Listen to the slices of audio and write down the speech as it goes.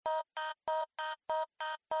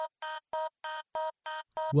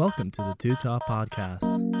Welcome to the Two Top Podcast,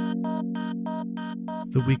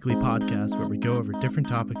 the weekly podcast where we go over different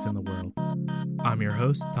topics in the world. I'm your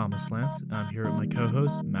host, Thomas Lance, and I'm here with my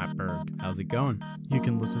co-host, Matt Berg. How's it going? You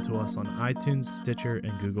can listen to us on iTunes, Stitcher,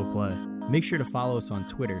 and Google Play. Make sure to follow us on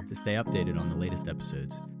Twitter to stay updated on the latest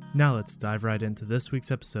episodes. Now let's dive right into this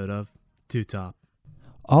week's episode of Two Top.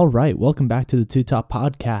 All right, welcome back to the Two Top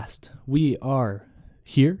Podcast. We are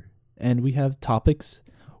here, and we have topics.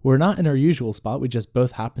 We're not in our usual spot. We just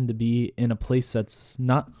both happen to be in a place that's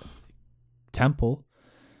not Temple.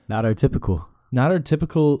 Not our typical. Not our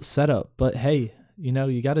typical setup, but hey, you know,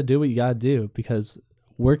 you got to do what you got to do because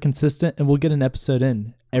we're consistent and we'll get an episode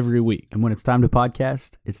in every week. And when it's time to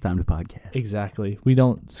podcast, it's time to podcast. Exactly. We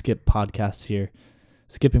don't skip podcasts here.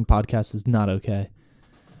 Skipping podcasts is not okay.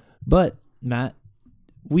 But, Matt,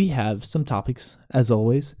 we have some topics, as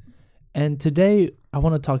always. And today, I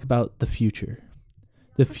want to talk about the future.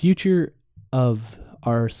 The future of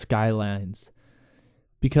our skylines.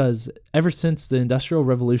 Because ever since the Industrial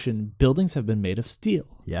Revolution, buildings have been made of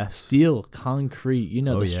steel. Yes. Steel, concrete, you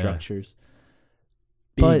know, structures.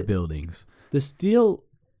 Big buildings.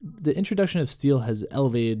 The introduction of steel has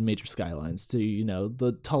elevated major skylines to, you know,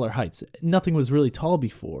 the taller heights. Nothing was really tall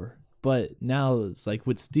before, but now it's like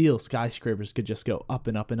with steel, skyscrapers could just go up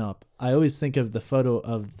and up and up. I always think of the photo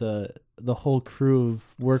of the whole crew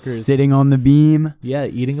of workers sitting on the beam. Yeah,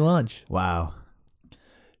 eating lunch. Wow.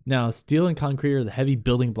 Now, steel and concrete are the heavy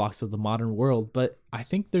building blocks of the modern world, but I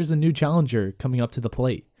think there's a new challenger coming up to the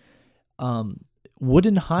plate.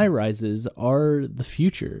 Wooden high-rises are the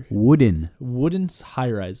future. Wooden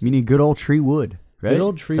high-rises. Meaning good old tree wood, right? Good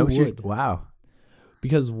old tree wood. Wow.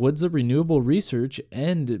 Because wood's a renewable resource.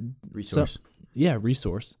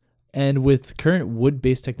 Resource. And with current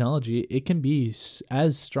wood-based technology, it can be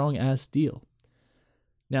as strong as steel.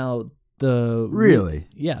 Now, the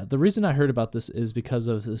reason I heard about this is because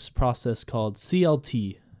of this process called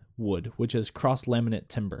CLT wood, which is cross-laminate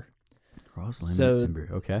timber. Timber,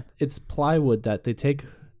 okay. It's plywood that they take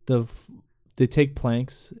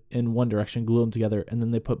planks in one direction, glue them together, and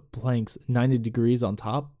then they put planks 90 degrees on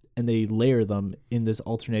top, and they layer them in this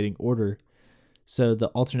alternating order. So the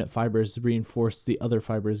alternate fibers reinforce the other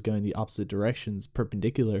fibers going the opposite directions,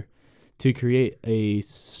 perpendicular, to create a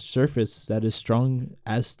surface that is strong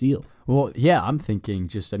as steel. Well, yeah, I'm thinking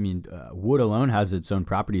wood alone has its own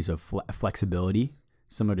properties of flexibility,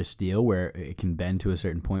 similar to steel, where it can bend to a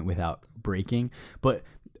certain point without breaking. But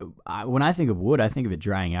when I think of wood, I think of it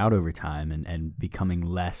drying out over time and becoming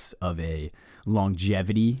less of a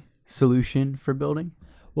longevity solution for building.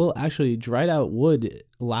 Well, actually, dried out wood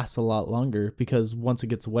lasts a lot longer because once it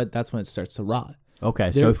gets wet, that's when it starts to rot. Okay,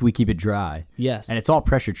 so if we keep it dry. Yes. And it's all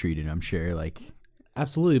pressure treated, I'm sure,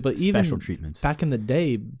 absolutely, but special treatments. Back in the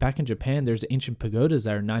day, back in Japan, there's ancient pagodas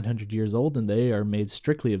that are 900 years old, and they are made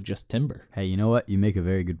strictly of just timber. Hey, you know what? You make a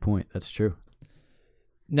very good point. That's true.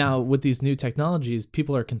 Now, with these new technologies,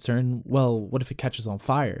 people are concerned, well, what if it catches on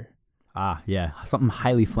fire? Ah, yeah, something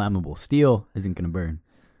highly flammable. Steel isn't going to burn.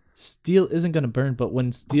 Steel isn't going to burn, but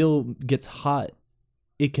when steel gets hot,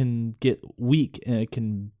 it can get weak and it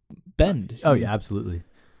can bend. Oh, yeah, absolutely.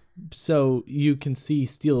 So you can see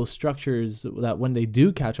steel structures that when they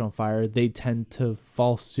do catch on fire, they tend to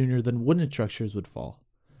fall sooner than wooden structures would fall.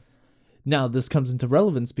 Now, this comes into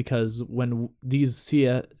relevance because when these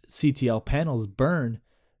CTL panels burn,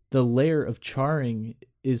 the layer of charring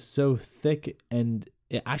is so thick and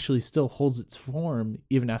it actually still holds its form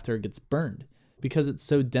even after it gets burned. Because it's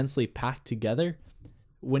so densely packed together,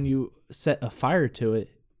 when you set a fire to it,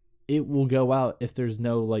 it will go out if there's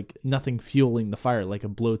nothing fueling the fire, like a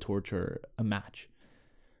blowtorch or a match.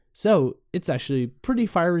 So it's actually pretty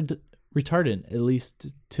fire retardant, at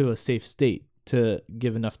least to a safe state, to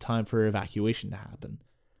give enough time for evacuation to happen.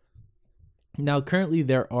 Now, currently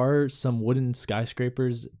there are some wooden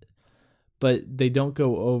skyscrapers, but they don't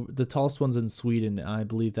go over. The tallest one's in Sweden. I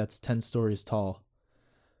believe that's 10 stories tall.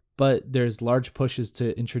 But there's large pushes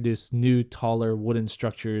to introduce new, taller wooden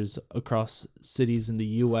structures across cities in the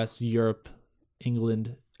U.S., Europe,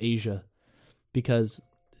 England, Asia, because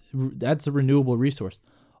that's a renewable resource.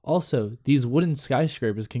 Also, these wooden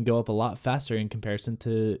skyscrapers can go up a lot faster in comparison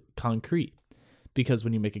to concrete, because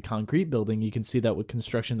when you make a concrete building, you can see that with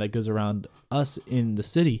construction that goes around us in the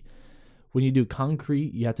city. When you do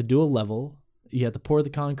concrete, you have to do a level, you have to pour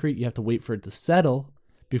the concrete, you have to wait for it to settle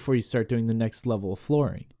before you start doing the next level of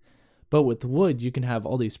flooring. But with wood, you can have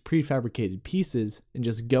all these prefabricated pieces and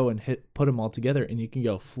just go and put them all together, and you can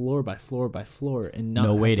go floor by floor by floor and not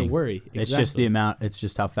have to worry. It's just the amount. It's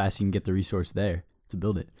just how fast you can get the resource there to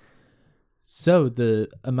build it. So the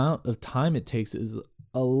amount of time it takes is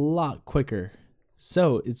a lot quicker.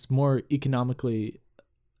 So it's more economically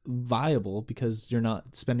viable because you're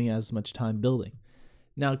not spending as much time building.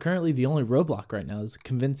 Now, currently, the only roadblock right now is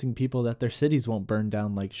convincing people that their cities won't burn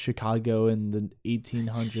down, like Chicago in the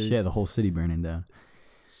 1800s. Yeah, the whole city burning down.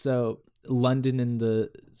 So London in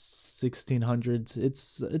the 1600s,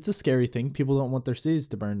 it's a scary thing. People don't want their cities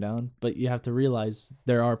to burn down, but you have to realize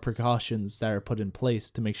there are precautions that are put in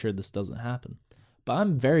place to make sure this doesn't happen. But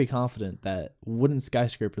I'm very confident that wooden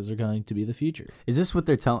skyscrapers are going to be the future. Is this what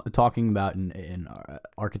they're talking about in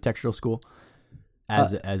architectural school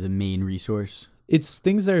as a main resource? It's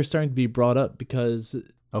things that are starting to be brought up because...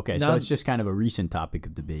 Okay, so it's just kind of a recent topic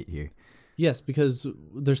of debate here. Yes, because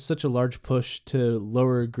there's such a large push to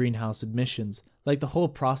lower greenhouse emissions. Like the whole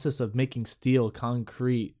process of making steel,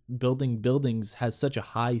 concrete, building buildings has such a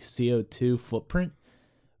high CO2 footprint.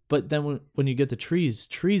 But then when you get to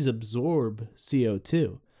trees absorb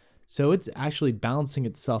CO2. So it's actually balancing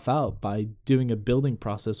itself out by doing a building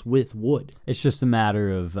process with wood. It's just a matter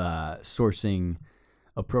of sourcing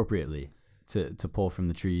appropriately to pull from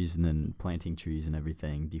the trees and then planting trees and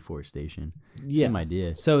everything, deforestation. Yeah. Same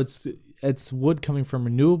idea. So it's wood coming from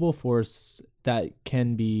renewable forests that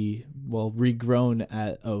can be, regrown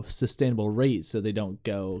at a sustainable rate so they don't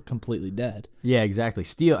go completely dead. Yeah, exactly.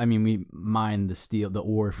 Steel, I mean, we mine the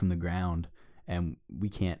ore from the ground, and we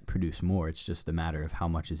can't produce more. It's just a matter of how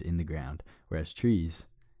much is in the ground. Whereas trees,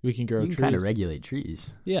 We can grow you can trees. kind of regulate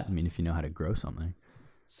trees. Yeah. I mean, if you know how to grow something.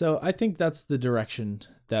 So I think that's the direction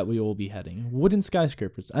that we will be heading. Wooden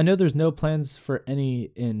skyscrapers. I know there's no plans for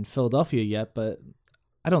any in Philadelphia yet, but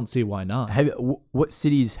I don't see why not. What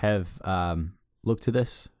cities have looked to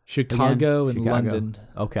this? Chicago Again? and Chicago. London.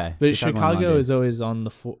 Okay. But and Chicago London. is always on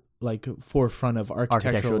the forefront of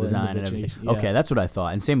Architectural design and everything. Yeah. Okay, that's what I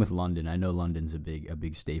thought. And same with London. I know London's a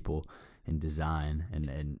big staple in design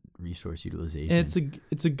and resource utilization. And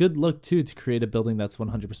it's a good look too to create a building that's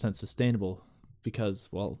 100% sustainable because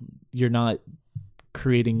you're not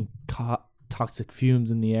creating toxic fumes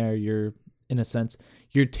in the air. You're in a sense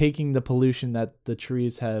you're taking the pollution that the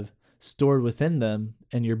trees have stored within them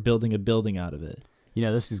and you're building a building out of it. You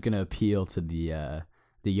know, this is going to appeal to the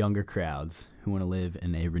younger crowds who want to live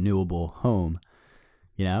in a renewable home.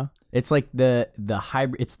 You know, it's like the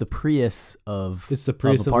hybrid. It's the Prius of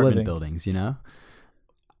apartment living. buildings. You know,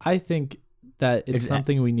 I think that it's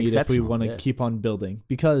something we need if we exceptional, want to yeah. keep on building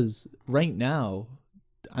because right now,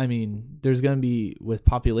 I mean, there's going to be with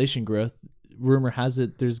population growth. Rumor has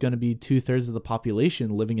it there's going to be 2/3 of the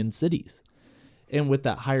population living in cities, and with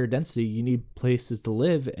that higher density, you need places to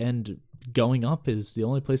live, and going up is the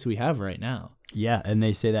only place we have right now. yeah. And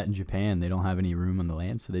they say that in Japan, they don't have any room on the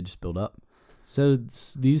land, so they just build up. So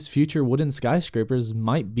these future wooden skyscrapers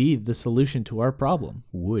might be the solution to our problem.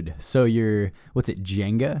 Wood. So what's it,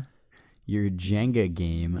 Jenga? Your Jenga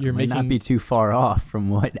game might not making- be too far off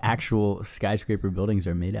from what actual skyscraper buildings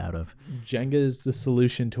are made out of. Jenga is the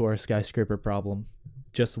solution to our skyscraper problem.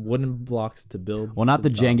 Just wooden blocks to build. Well, not to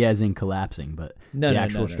the top. Jenga as in collapsing, but No, the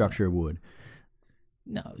actual no. structure of wood.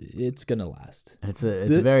 No, it's gonna last. It's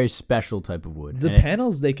a very special type of wood. The And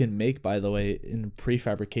panels they can make, by the way, in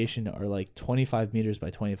prefabrication are like 25 meters by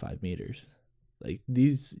 25 meters. Like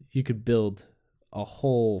these, you could build a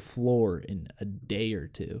whole floor in a day or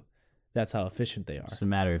two. That's how efficient they are. It's a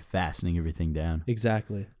matter of fastening everything down,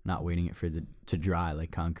 Exactly. not waiting it for it to dry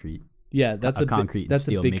like concrete. Yeah, that's A a concrete and that's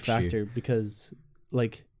steel a big mixture. factor because,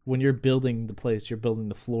 like, when you're building the place, you're building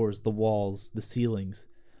the floors, the walls, the ceilings.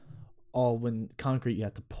 All when concrete, you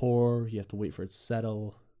have to pour, you have to wait for it to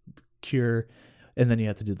settle, cure, and then you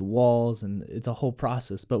have to do the walls, and it's a whole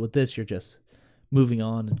process. But with this, you're just moving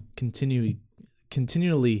on and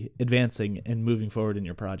continually advancing and moving forward in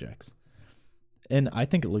your projects. And I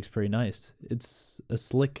think it looks pretty nice. It's a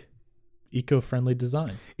slick, eco-friendly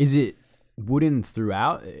design. Is it wooden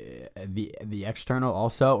throughout the external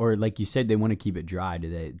also, or like you said, they want to keep it dry? Do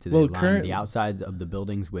they line the outsides of the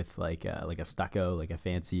buildings with like a stucco, like a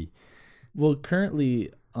fancy? Well,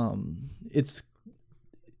 currently, it's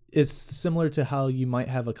similar to how you might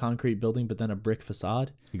have a concrete building, but then a brick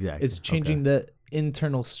facade. Exactly. It's changing the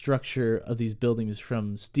internal structure of these buildings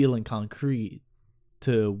from steel and concrete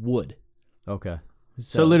to wood. Okay.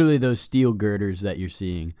 So literally, those steel girders that you're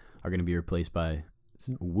seeing are going to be replaced by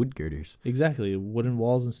wood girders. Exactly, wooden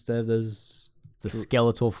walls instead of those. The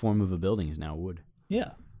skeletal form of a building is now wood.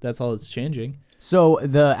 Yeah, that's all it's changing. So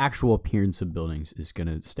the actual appearance of buildings is going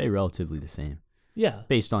to stay relatively the same Yeah,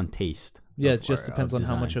 based on taste. yeah. It just depends on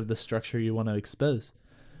how much design. of the structure you want to expose.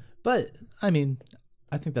 But I mean,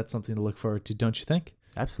 I think that's something to look forward to, don't you think?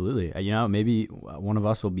 Absolutely. You know, maybe one of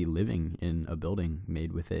us will be living in a building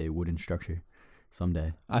made with a wooden structure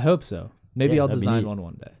someday. I hope so. Maybe Yeah, I'll that'd be design neat.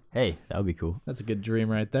 one day. Hey, that would be cool. That's a good dream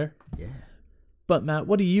right there. Yeah. But Matt,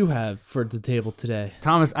 what do you have for the table today?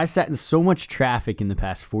 Thomas, I sat in so much traffic in the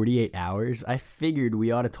past 48 hours. I figured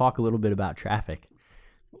we ought to talk a little bit about traffic.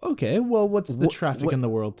 Okay, well, what's the traffic in the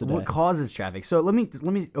world today? What causes traffic? So let me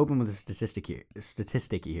open with a statistic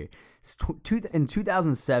here. In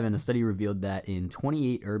 2007, a study revealed that in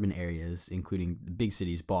 28 urban areas, including big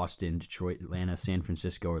cities, Boston, Detroit, Atlanta, San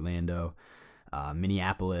Francisco, Orlando,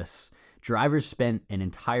 Minneapolis, drivers spent an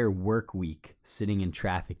entire work week sitting in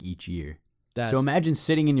traffic each year. So imagine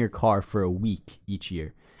sitting in your car for a week each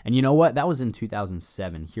year. And you know what? That was in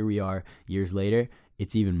 2007. Here we are years later.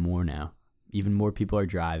 It's even more now. Even more people are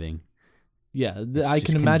driving. Yeah, I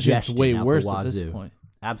can imagine it's way worse at this point.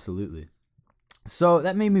 Absolutely. So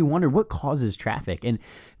that made me wonder what causes traffic. And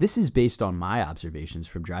this is based on my observations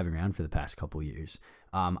from driving around for the past couple years.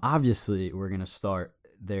 Obviously, we're going to start.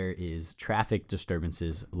 There is traffic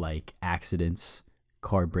disturbances like accidents,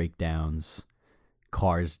 car breakdowns,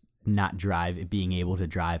 cars being able to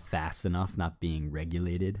drive fast enough, not being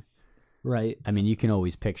regulated. Right. I mean, you can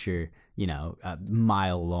always picture, a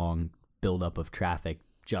mile-long buildup of traffic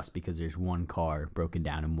just because there's one car broken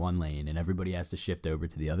down in one lane and everybody has to shift over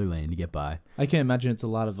to the other lane to get by. I can imagine it's a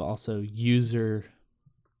lot of also user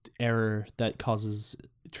error that causes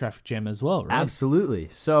traffic jam as well, right? Absolutely.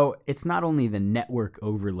 So it's not only the network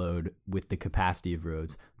overload with the capacity of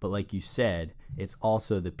roads, but like you said, it's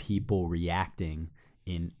also the people reacting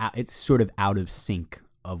it's sort of out of sync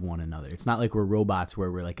of one another. It's not like we're robots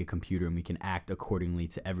where we're like a computer and we can act accordingly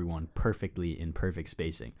to everyone perfectly in perfect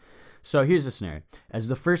spacing. So here's the scenario. As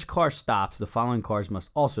the first car stops, the following cars must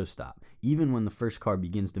also stop. Even when the first car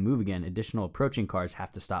begins to move again, additional approaching cars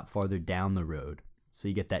have to stop farther down the road. So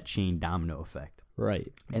you get that chain domino effect.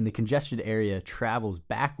 Right. And the congested area travels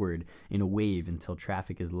backward in a wave until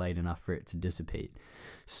traffic is light enough for it to dissipate.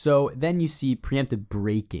 So then you see preemptive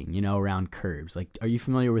braking, around curves. Like, are you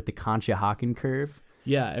familiar with the Conshohocken curve?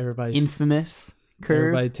 Yeah, everybody's infamous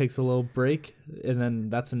curve. Everybody takes a little break, and then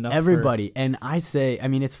that's enough. Everybody. And I say,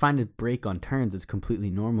 it's fine to brake on turns. It's completely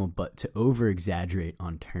normal. But to over-exaggerate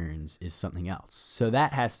on turns is something else. So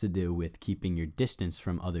that has to do with keeping your distance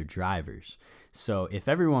from other drivers. So if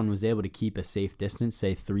everyone was able to keep a safe distance,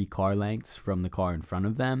 say 3 car lengths from the car in front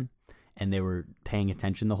of them, and they were paying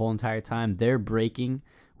attention the whole entire time, their braking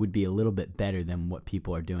would be a little bit better than what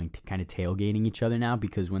people are doing, kind of tailgating each other now,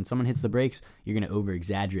 because when someone hits the brakes, you're going to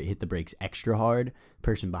over-exaggerate, hit the brakes extra hard.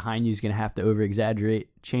 Person behind you is going to have to over-exaggerate.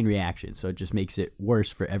 Chain reaction. So it just makes it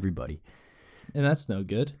worse for everybody. And that's no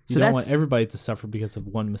good. You don't want everybody to suffer because of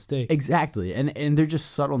one mistake. Exactly. And they're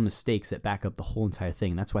just subtle mistakes that back up the whole entire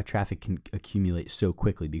thing. That's why traffic can accumulate so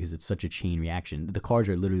quickly, because it's such a chain reaction. The cars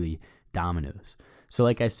are literally dominoes. So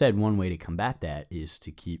like I said, one way to combat that is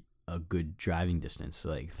to keep a good driving distance,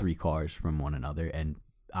 like 3 cars from one another, and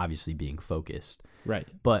obviously being focused. Right.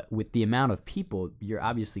 But with the amount of people, you're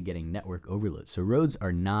obviously getting network overload. So roads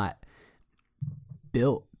are not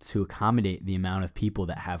built to accommodate the amount of people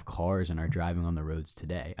that have cars and are driving on the roads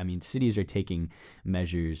today. I mean, cities are taking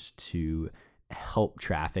measures to help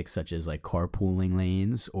traffic, such as like carpooling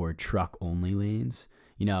lanes or truck only lanes.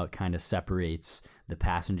 It kind of separates the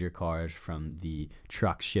passenger cars from the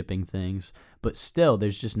truck shipping things. But still,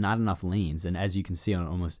 there's just not enough lanes. And as you can see on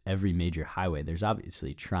almost every major highway, there's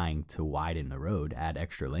obviously trying to widen the road, add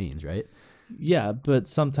extra lanes, right? Yeah, but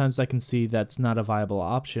sometimes I can see that's not a viable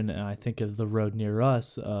option. And I think of the road near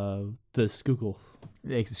us, the Schuylkill.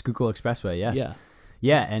 Schuylkill Expressway, yes. Yeah.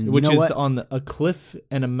 Yeah, and which you know is on a cliff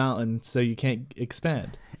and a mountain, so you can't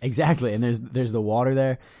expand. Exactly, and there's the water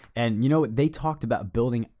there, and they talked about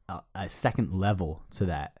building a second level to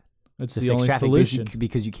that. That's the only solution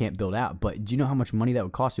because you can't build out. But do you know how much money that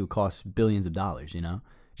would cost? It would cost billions of dollars,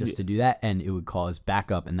 just to do that, and it would cause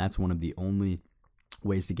backup, and that's one of the only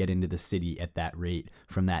ways to get into the city at that rate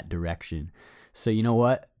from that direction. So you know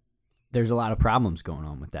what? There's a lot of problems going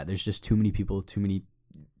on with that. There's just too many people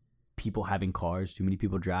having cars, too many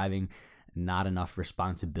people driving, not enough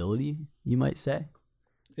responsibility, you might say.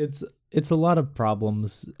 It's a lot of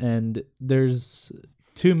problems, and there's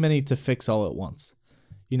too many to fix all at once.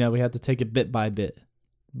 We have to take it bit by bit.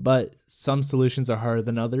 But some solutions are harder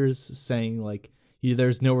than others, saying like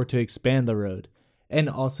there's nowhere to expand the road. And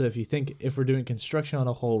also, if we're doing construction on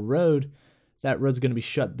a whole road, that road's going to be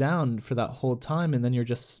shut down for that whole time, and then you're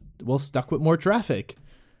just stuck with more traffic.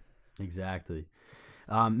 Exactly.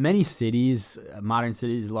 Many cities, modern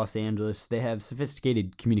cities, Los Angeles, they have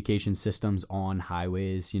sophisticated communication systems on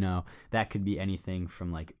highways. That could be anything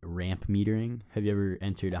from like ramp metering. Have you ever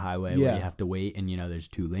entered a highway where you have to wait and there's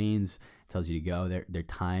 2 lanes? It tells you to go. They're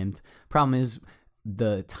timed. Problem is,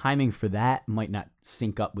 the timing for that might not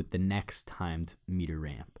sync up with the next timed meter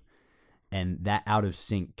ramp. And that out of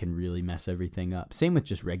sync can really mess everything up. Same with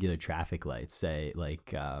just regular traffic lights, say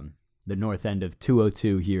like the north end of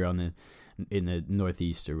 202 here in the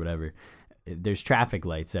northeast or whatever. There's traffic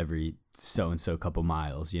lights every so-and-so couple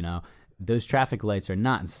miles, you know. Those traffic lights are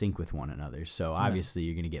not in sync with one another. So obviously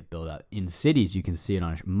you're going to get built up. In cities, you can see it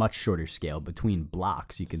on a much shorter scale. Between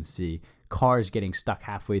blocks, you can see cars getting stuck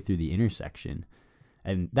halfway through the intersection.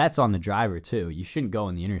 And that's on the driver too. You shouldn't go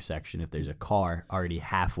in the intersection if there's a car already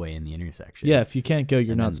halfway in the intersection. Yeah, if you can't go,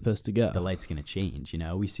 you're And not then supposed to go. The light's going to change, you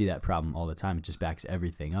know. We see that problem all the time. It just backs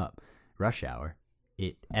everything up. Rush hour,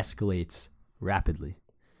 it escalates rapidly.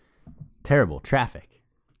 Terrible traffic.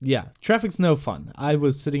 Yeah, traffic's no fun. I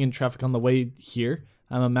was sitting in traffic on the way here.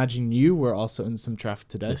 I'm imagining you were also in some traffic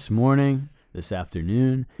today. This morning, this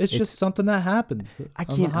afternoon. It's just something that happens. I on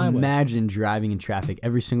the can't highway. imagine driving in traffic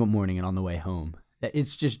every single morning and on the way home.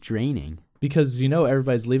 It's just draining. Because you know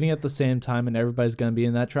everybody's leaving at the same time and everybody's going to be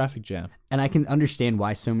in that traffic jam. And I can understand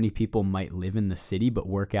why so many people might live in the city but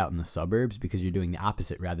work out in the suburbs, because you're doing the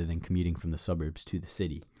opposite rather than commuting from the suburbs to the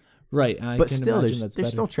city. Right. But still, there's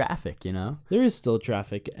still traffic, you know? There is still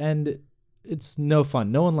traffic, and it's no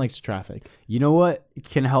fun. No one likes traffic. You know what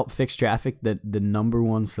can help fix traffic? The number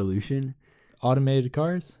one solution? Automated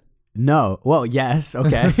cars? No. Well, yes.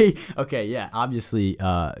 Okay. Okay. Yeah. Obviously,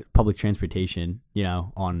 public transportation, you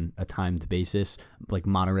know, on a timed basis, like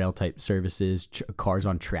monorail type services, cars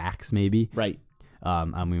on tracks, maybe. Right.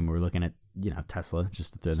 I mean, we're looking at, you know, Tesla,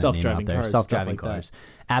 just to throw that name out Self-driving there. cars, Self-driving stuff like cars.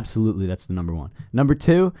 Absolutely. That's the number one. Number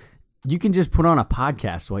two, you can just put on a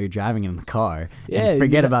podcast while you're driving in the car and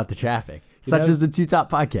forget about the traffic, such as the Two Top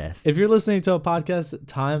Podcast. If you're listening to a podcast,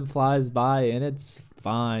 time flies by and it's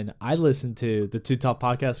fine. I listen to the Two Top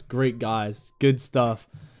Podcast. Great guys. Good stuff.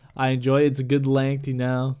 I enjoy it. It's a good length, you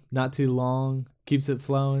know, not too long. Keeps it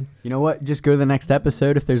flowing. You know what? Just go to the next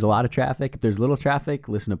episode. If there's a lot of traffic, if there's little traffic,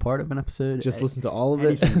 listen to part of an episode. Just listen to all of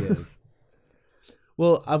it. Anything goes.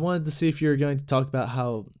 Well, I wanted to see if you were going to talk about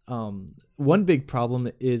how one big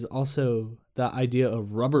problem is also the idea of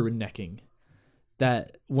rubbernecking.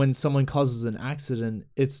 That when someone causes an accident,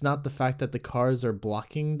 it's not the fact that the cars are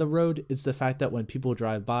blocking the road. It's the fact that when people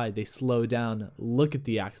drive by, they slow down, look at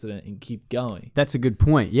the accident, and keep going. That's a good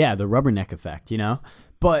point. Yeah, the rubberneck effect, you know?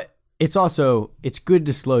 But it's good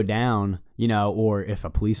to slow down, you know, or if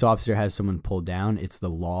a police officer has someone pulled down, it's the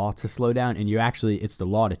law to slow down. And it's the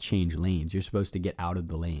law to change lanes. You're supposed to get out of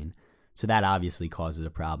the lane. So that obviously causes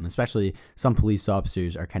a problem, especially some police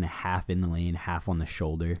officers are kind of half in the lane, half on the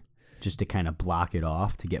shoulder, just to kind of block it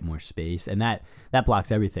off to get more space. And that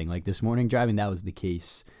blocks everything. Like this morning driving, that was the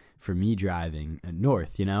case for me driving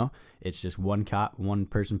north, you know? It's just one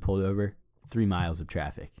person pulled over, 3 miles of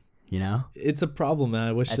traffic, you know? It's a problem, man.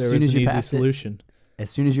 I wish there was an easy solution. As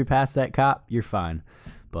soon as you're past that cop, you're fine.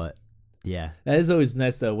 But, yeah. That is always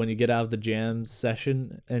nice, though, when you get out of the jam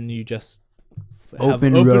session and you just have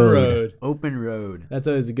open road. Open road. That's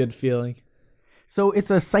always a good feeling. So it's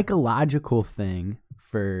a psychological thing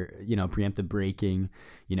for, you know, preemptive braking,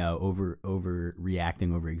 you know, over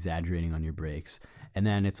reacting, over exaggerating on your brakes. And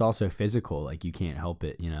then it's also physical, like you can't help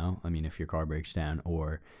it, you know? I mean, if your car breaks down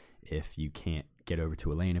or if you can't get over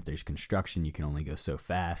to a lane, if there's construction, you can only go so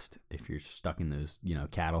fast. If you're stuck in those, you know,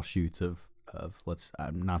 cattle chutes of let's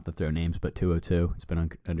not to throw names, but 202, it's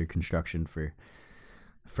been under construction for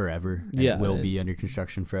forever. And it will be under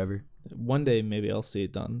construction forever. One day maybe I'll see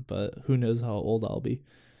it done, but who knows how old I'll be.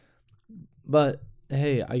 But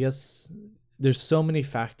hey, I guess there's so many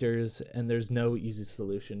factors and there's no easy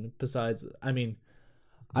solution. Besides, I mean,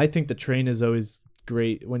 I think the train is always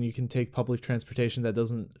great when you can take public transportation that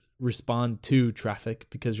doesn't respond to traffic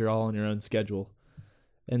because you're all on your own schedule.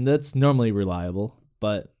 And that's normally reliable.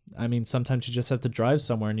 But I mean, sometimes you just have to drive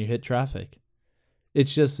somewhere and you hit traffic.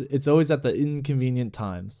 It's always at the inconvenient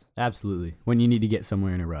times. Absolutely. When you need to get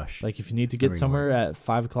somewhere in a rush. Like if you need to get somewhere at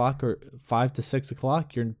 5 o'clock or 5 to 6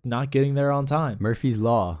 o'clock, you're not getting there on time. Murphy's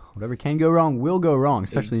Law. Whatever can go wrong will go wrong,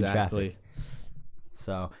 especially in traffic.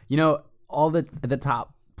 So, you know, all the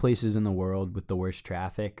top places in the world with the worst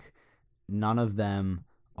traffic, none of them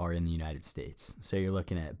are in the United States. So you're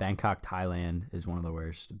looking at Bangkok, Thailand is one of the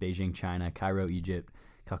worst. Beijing, China. Cairo, Egypt.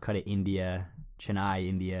 Calcutta, India. Chennai,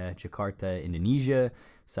 India, Jakarta, Indonesia,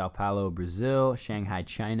 Sao Paulo, Brazil, Shanghai,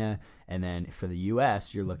 China, and then for the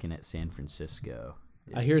U.S., you're looking at San Francisco.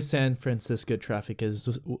 I hear San Francisco traffic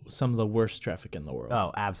is some of the worst traffic in the world.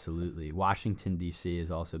 Oh, absolutely. Washington, D.C. is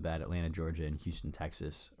also bad. Atlanta, Georgia, and Houston,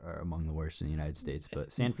 Texas are among the worst in the United States.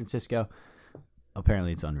 But San Francisco,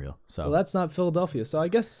 apparently it's unreal. So well, that's not Philadelphia, so I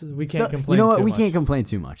guess we can't complain too much. You know what? too We much. can't complain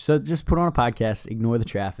too much. So just put on a podcast, ignore the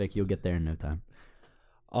traffic. You'll get there in no time.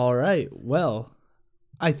 All right. Well,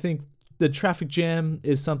 I think the traffic jam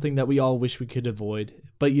is something that we all wish we could avoid.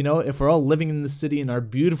 But, if we're all living in the city in our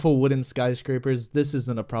beautiful wooden skyscrapers, this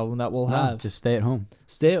isn't a problem that we'll have. Just stay at home.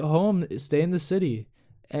 Stay at home, stay in the city.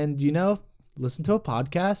 And, listen to a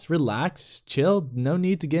podcast, relax, chill. No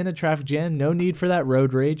need to get in a traffic jam. No need for that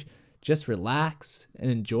road rage. Just relax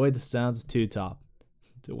and enjoy the sounds of Two Top.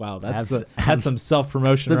 Wow, that's some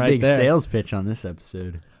self-promotion right there. It's a big sales pitch on this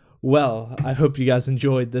episode. Well, I hope you guys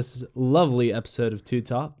enjoyed this lovely episode of Two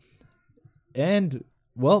Top. And,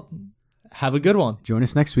 well, have a good one. Join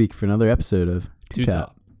us next week for another episode of Two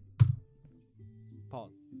Top. Pause.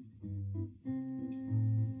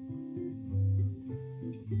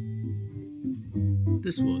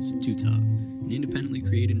 This was Two Top, an independently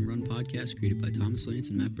created and run podcast created by Thomas Lance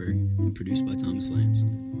and Matt Berg and produced by Thomas Lance.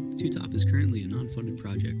 Two Top is currently a non-funded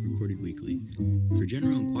project recorded weekly. For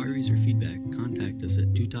general inquiries or feedback, contact us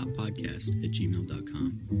at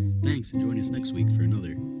twotoppodcast@gmail.com. Thanks, and join us next week for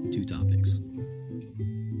another Two Topics.